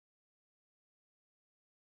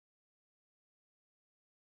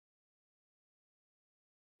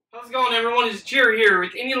How's it going, everyone? It's Jerry here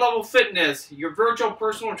with Any Level Fitness, your virtual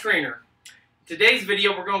personal trainer. In today's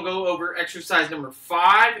video, we're going to go over exercise number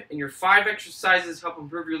 5 and your 5 exercises help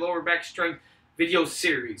improve your lower back strength video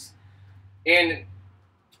series. In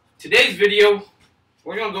today's video,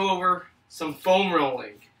 we're going to go over some foam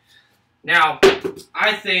rolling. Now,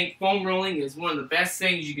 I think foam rolling is one of the best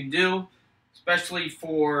things you can do, especially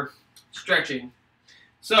for stretching.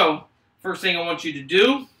 So, first thing I want you to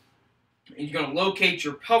do, and you're going to locate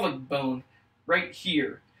your pelvic bone right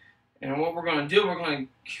here. And what we're going to do, we're going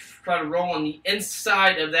to try to roll on the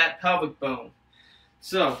inside of that pelvic bone.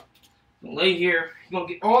 So, lay here. You're going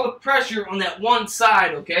to get all the pressure on that one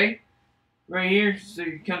side, okay? Right here. So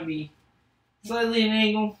you kind of be slightly at an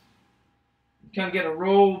angle. You kind of get a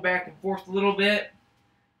roll back and forth a little bit.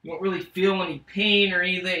 You won't really feel any pain or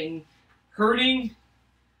anything hurting.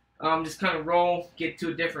 Just kind of roll, get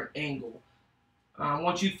to a different angle.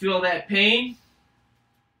 Once you feel that pain,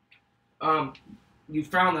 you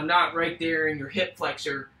found the knot right there in your hip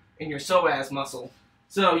flexor and your psoas muscle.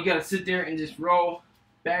 So you got to sit there and just roll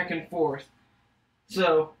back and forth.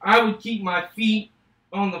 So I would keep my feet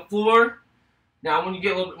on the floor. Now when you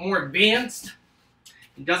get a little bit more advanced,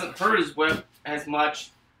 it doesn't hurt as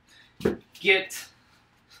much. Get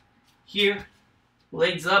here,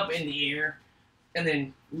 legs up in the air, and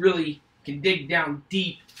then really can dig down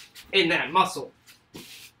deep in that muscle.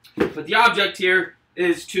 But the object here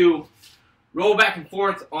is to roll back and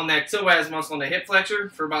forth on that psoas muscle and the hip flexor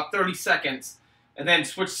for about 30 seconds and then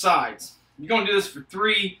switch sides. You're going to do this for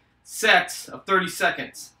 3 sets of 30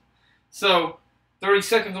 seconds. So 30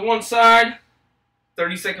 seconds on one side,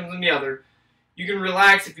 30 seconds on the other. You can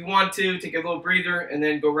relax if you want to, take a little breather, and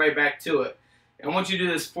then go right back to it. And I want you to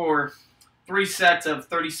do this for 3 sets of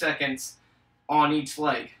 30 seconds on each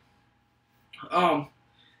leg. You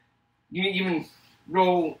can even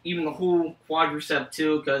roll the whole quadricep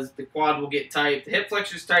too, because the quad will get tight. If the hip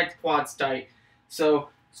flexor's tight, the quad's tight. So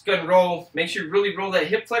just go ahead and roll. Make sure you really roll that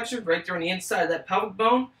hip flexor right there on the inside of that pelvic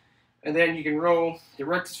bone. And then you can roll the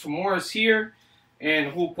rectus femoris here and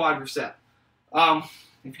the whole quadricep. If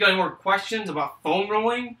you got any more questions about foam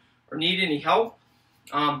rolling or need any help,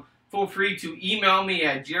 feel free to email me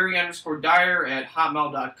at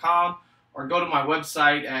jerry_dyer@hotmail.com or go to my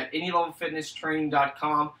website at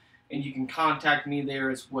anylevelfitnesstraining.com. and you can contact me there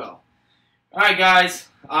as well. Alright guys,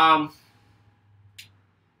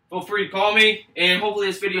 feel free to call me, and hopefully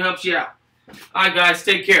this video helps you out. Alright guys,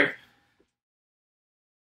 take care.